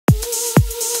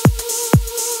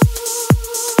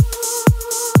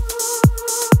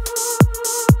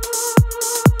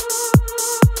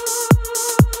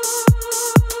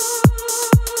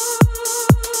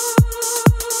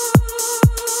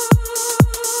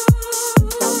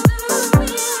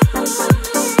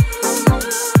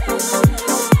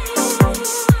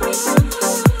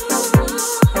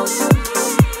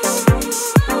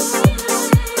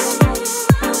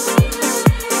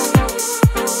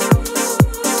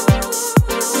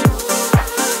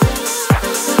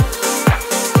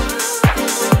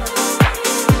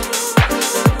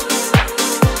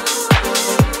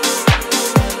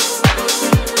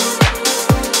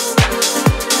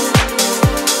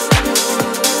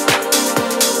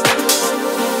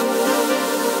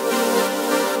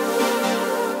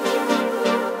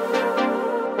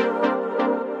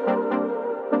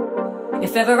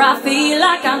ever I feel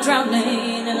like I'm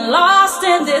drowning and lost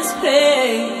in this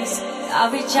place,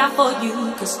 I'll reach out for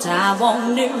you, 'cause time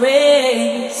won't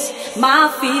erase my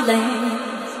feelings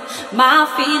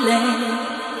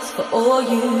for all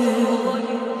you.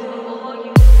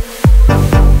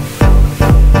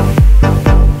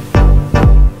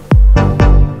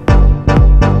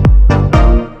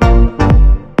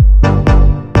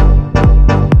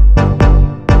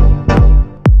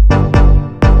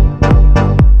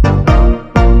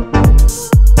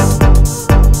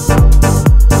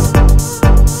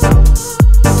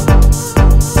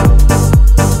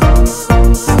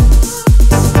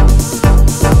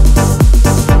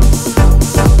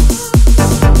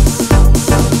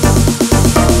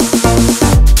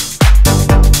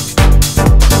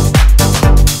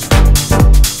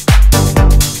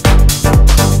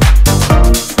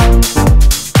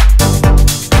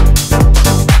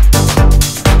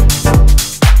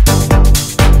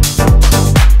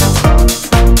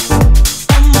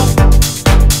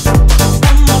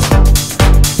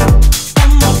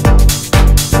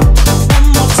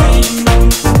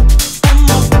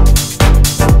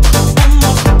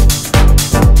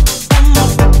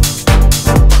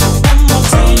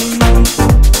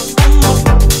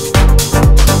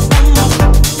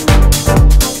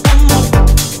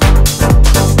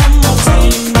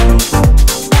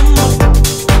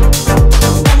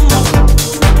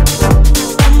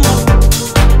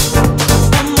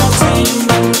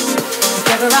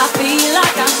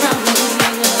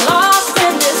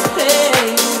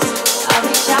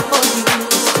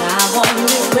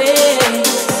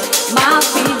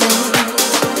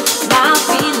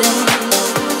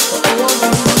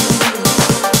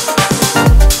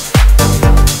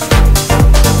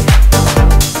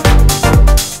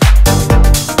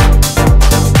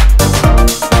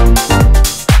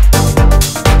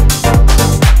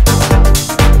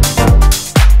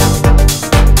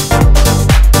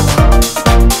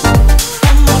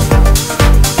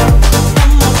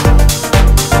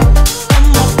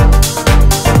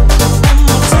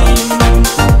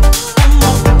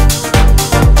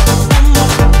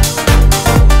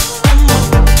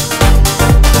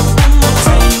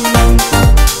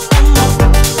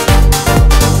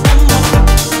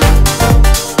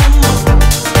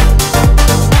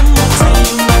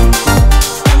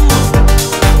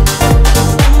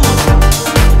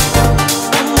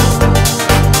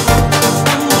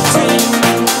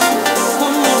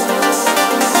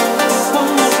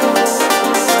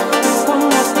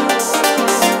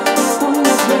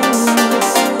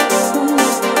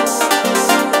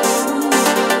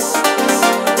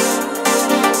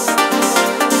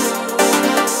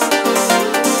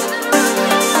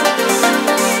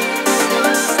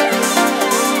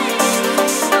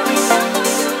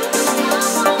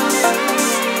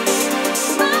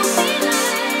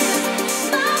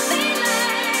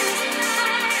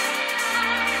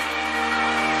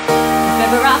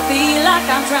 I feel like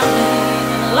I'm drowning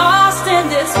and lost in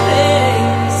this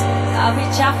place, I'll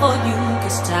reach out for you,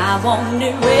 'cause time won't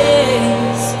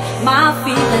erase my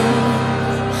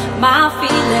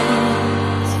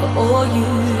feelings for all you.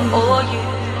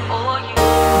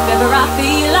 If ever I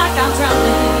feel like I'm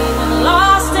drowning and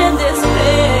lost in this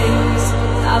place,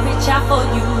 I'll reach out for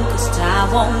you, 'cause time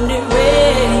won't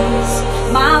erase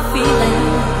my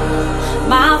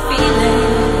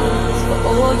feelings for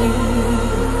all you.